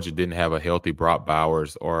 Georgia didn't have a healthy Brock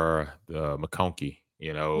Bowers or McConkey.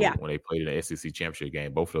 Yeah. When they played in the SEC championship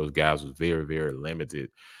game, both of those guys was very, very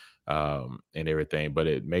limited and everything. But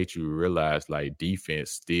it made you realize like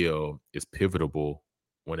defense still is pivotal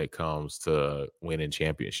when it comes to winning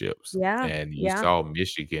championships. Yeah. And you Yeah. saw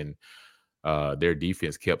Michigan, their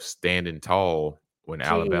defense kept standing tall when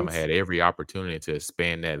Alabama Jeez. had every opportunity to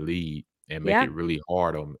expand that lead and make Yeah. it really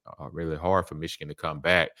hard for Michigan to come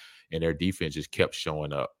back. And their defense just kept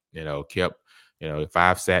showing up. Kept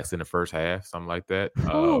 5 sacks in the first half, something like that.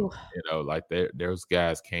 Ooh. Like those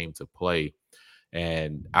guys came to play,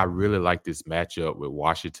 and I really like this matchup with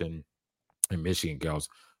Washington and Michigan girls.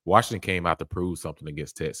 Washington came out to prove something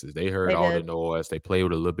against Texas. They heard They all the did. noise. They played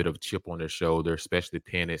with a little bit of a chip on their shoulder, especially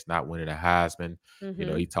Penix not winning a Heisman.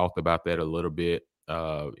 Mm-hmm. He talked about that a little bit.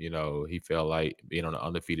 He felt like being on an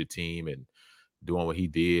undefeated team and doing what he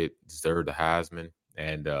did deserved the Heisman,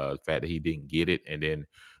 and the fact that he didn't get it. And then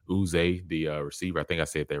Uze, the receiver, I think I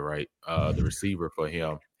said that right. The receiver for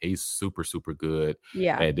him, he's super, super good.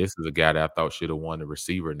 Yeah. And this is a guy that I thought should have won the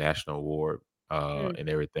receiver national award Mm. and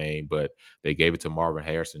everything, but they gave it to Marvin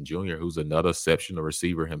Harrison Jr., who's another exceptional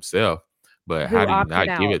receiver himself. But how Who do you opted not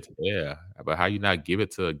give out. it? Yeah, but how you not give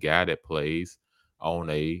it to a guy that plays on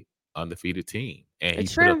a undefeated team and he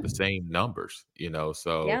It's put up true. the same numbers?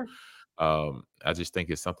 So Yeah. I just think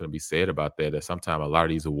it's something to be said about that. That sometimes a lot of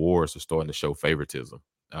these awards are starting to show favoritism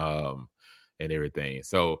um, and everything.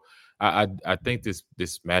 So I think this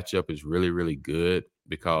matchup is really really good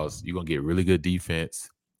because you're gonna get really good defense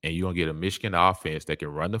and you're gonna get a Michigan offense that can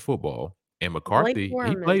run the football. And Blake McCarthy, he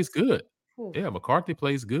Corum plays is. good. Oof. Yeah, McCarthy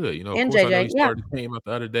plays good. Of And course, I know JJ. he Yeah. started the game up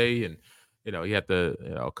the other day, and he had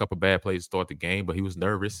a couple bad plays to start the game, but he was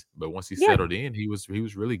nervous. But once he Yeah. settled in, he was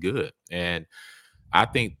really good. And I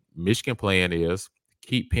think Michigan plan is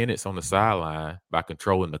keep Penix on the sideline by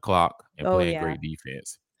controlling the clock and Oh playing yeah. great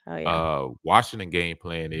defense. Oh yeah. Washington game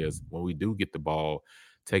plan is when we do get the ball,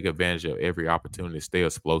 take advantage of every opportunity to stay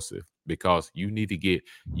explosive because you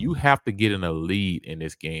have to get in a lead in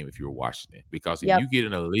this game if you're Washington. Because if Yep. you get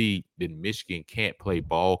in a lead, then Michigan can't play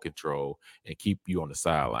ball control and keep you on the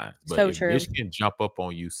sideline. But So if true. Michigan jump up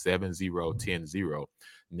on you 7-0, 10-0,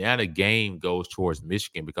 now the game goes towards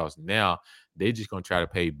Michigan because now they're just going to try to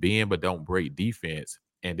play bend but don't break defense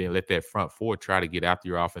and then let that front four try to get after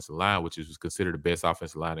your offensive line, which is considered the best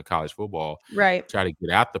offensive line in college football, Right. try to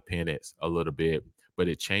get out the Penix a little bit, but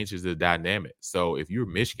it changes the dynamic. So if you're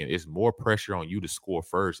Michigan, it's more pressure on you to score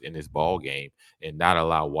first in this ball game and not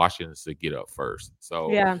allow Washington to get up first.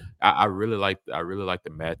 So Yeah. I really like the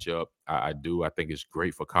matchup. I do. I think it's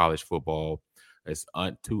great for college football. It's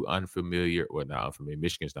too unfamiliar. Well, not unfamiliar.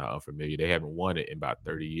 Michigan's not unfamiliar. They haven't won it in about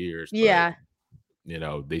 30 years, but Yeah.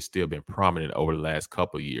 they still been prominent over the last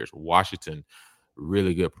couple of years. Washington,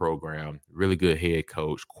 really good program, really good head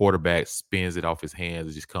coach. Quarterback spins it off his hands.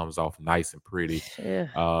 It just comes off nice and pretty.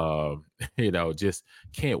 Ugh. Just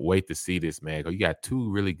can't wait to see this, man. 'Cause you got two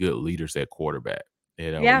really good leaders at quarterback.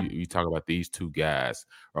 Yeah. You talk about these two guys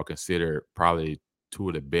are considered probably two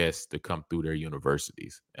of the best to come through their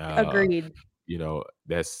universities. Agreed.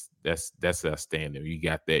 That's outstanding. You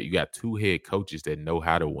got that. You got two head coaches that know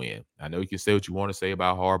how to win. I know you can say what you want to say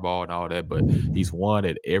about Harbaugh and all that, but he's won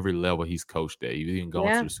at every level he's coached at. He's even gone to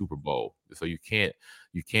Yeah. the Super Bowl. So you can't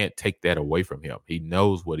take that away from him. He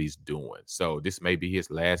knows what he's doing. So this may be his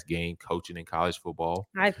last game coaching in college football.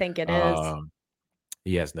 I think it is. Um,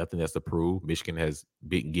 he has nothing else to prove. Michigan has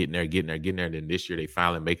been getting there. And then this year they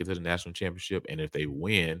finally make it to the national championship. And if they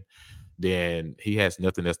win, then he has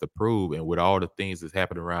nothing else to prove. And with all the things that's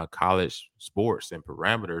happening around college sports and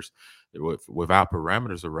parameters, without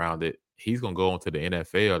parameters around it, he's going to go into the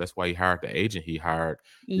NFL. That's why he hired the agent he hired.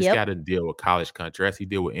 This Yep. guy didn't deal with college contracts. He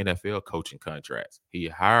deal with NFL coaching contracts. He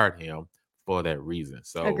hired him for that reason.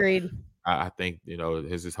 So Agreed. I think,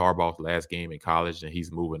 this is Harbaugh's last game in college and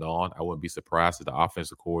he's moving on. I wouldn't be surprised if the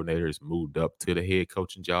offensive coordinator is moved up to the head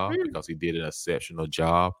coaching job because he did an exceptional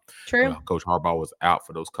job. True. When Coach Harbaugh was out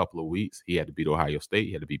for those couple of weeks, he had to beat Ohio State.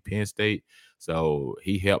 He had to beat Penn State. So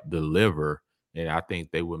he helped deliver, and I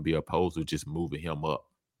think they wouldn't be opposed to just moving him up.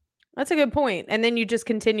 That's a good point. And then you just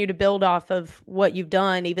continue to build off of what you've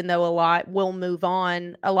done, even though a lot will move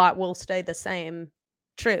on, a lot will stay the same.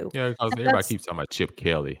 True. Yeah, because everybody keeps talking about Chip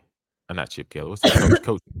Kelly. Not Chip Kelly. What's that coach?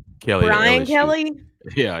 Coach Kelly. Brian Kelly?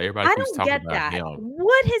 Yeah, everybody I keeps don't talking get about that. him.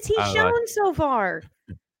 What has he shown so far?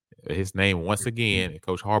 His name once again,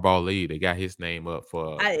 Coach Harbaugh lead. They got his name up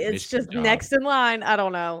for. It's just next in line. I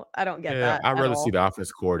don't know. I don't get that. I'd rather see the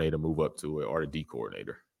offensive coordinator move up to it or the D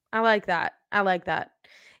coordinator. I like that.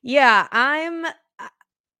 Yeah, I'm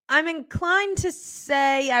inclined to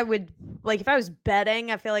say I would, like, if I was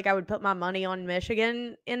betting, I feel like I would put my money on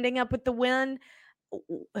Michigan ending up with the win.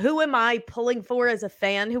 Who am I pulling for as a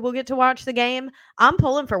fan who will get to watch the game? I'm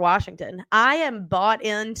pulling for Washington. I am bought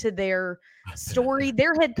into their story.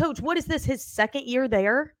 Their head coach, what is this, his second year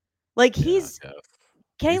there? Like, Kalen's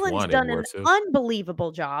done an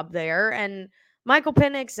unbelievable job there. And Michael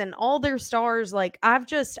Penix and all their stars, like,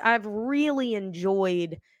 I've really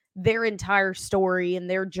enjoyed their entire story and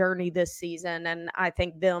their journey this season. And I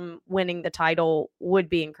think them winning the title would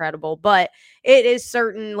be incredible. But it is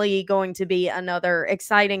certainly going to be another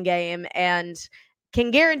exciting game and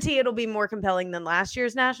can guarantee it'll be more compelling than last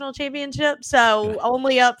year's national championship. So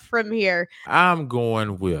only up from here. I'm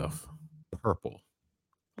going with purple.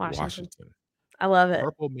 Washington. I love it.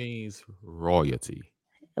 Purple means royalty.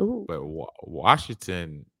 Ooh. But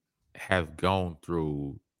Washington has gone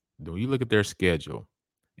through, when you look at their schedule,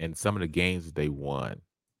 and some of the games that they won,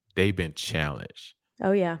 they've been challenged.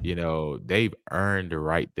 Oh, yeah. They've earned the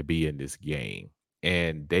right to be in this game,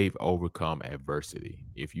 and they've overcome adversity.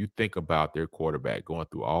 If you think about their quarterback going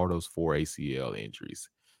through all those 4 ACL injuries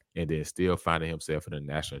and then still finding himself in a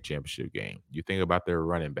national championship game. You think about their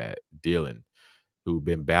running back, Dylan, who've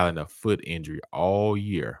been battling a foot injury all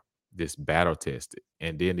year, this battle tested.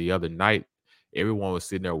 And then the other night, everyone was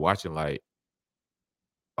sitting there watching like,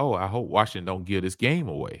 oh, I hope Washington don't give this game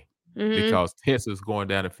away because Texas was going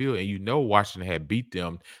down the field, and Washington had beat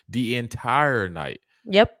them the entire night.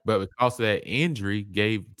 Yep. But because of that injury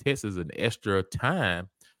gave Texas an extra time,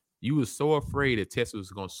 you were so afraid that Texas was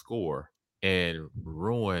going to score and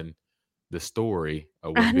ruin the story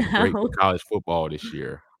of what's been great for college football this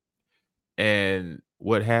year. And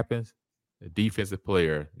what happens? The defensive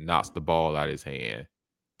player knocks the ball out of his hand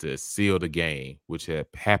to seal the game, which had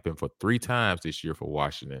happened for 3 times this year for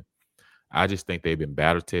Washington. I just think they've been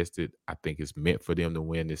battle tested. I think it's meant for them to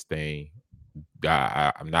win this thing.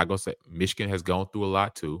 I'm not going to say Michigan has gone through a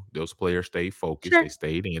lot too. Those players stayed focused. Sure. They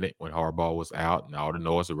stayed in it when Harbaugh was out and all the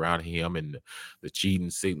noise around him and the cheating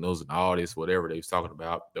signals and all this, whatever they was talking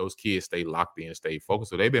about. Those kids stayed locked in, stayed focused.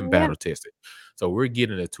 So they've been battle tested. So we're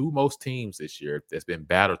getting the 2 most teams this year that's been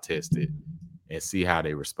battle tested and see how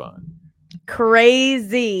they respond.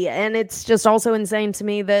 Crazy. And it's just also insane to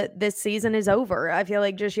me that this season is over. I feel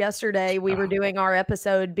like just yesterday we were doing our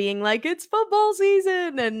episode being like, it's football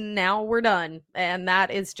season, and now we're done. And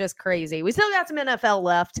that is just crazy. We still got some NFL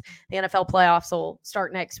left. The NFL playoffs will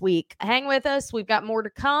start next week. Hang with us. We've got more to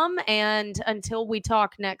come. And until we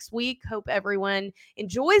talk next week, hope everyone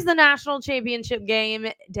enjoys the national championship game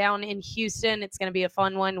down in Houston. It's going to be a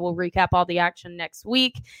fun one. We'll recap all the action next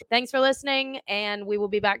week. Thanks for listening, and we will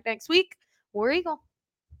be back next week. War Eagle.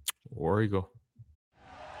 War Eagle.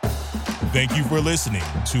 Thank you for listening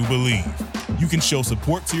to Believe. You can show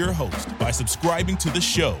support to your host by subscribing to the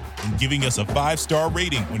show and giving us a 5-star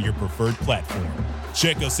rating on your preferred platform.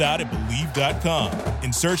 Check us out at Believe.com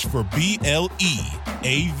and search for BLEAV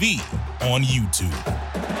on YouTube.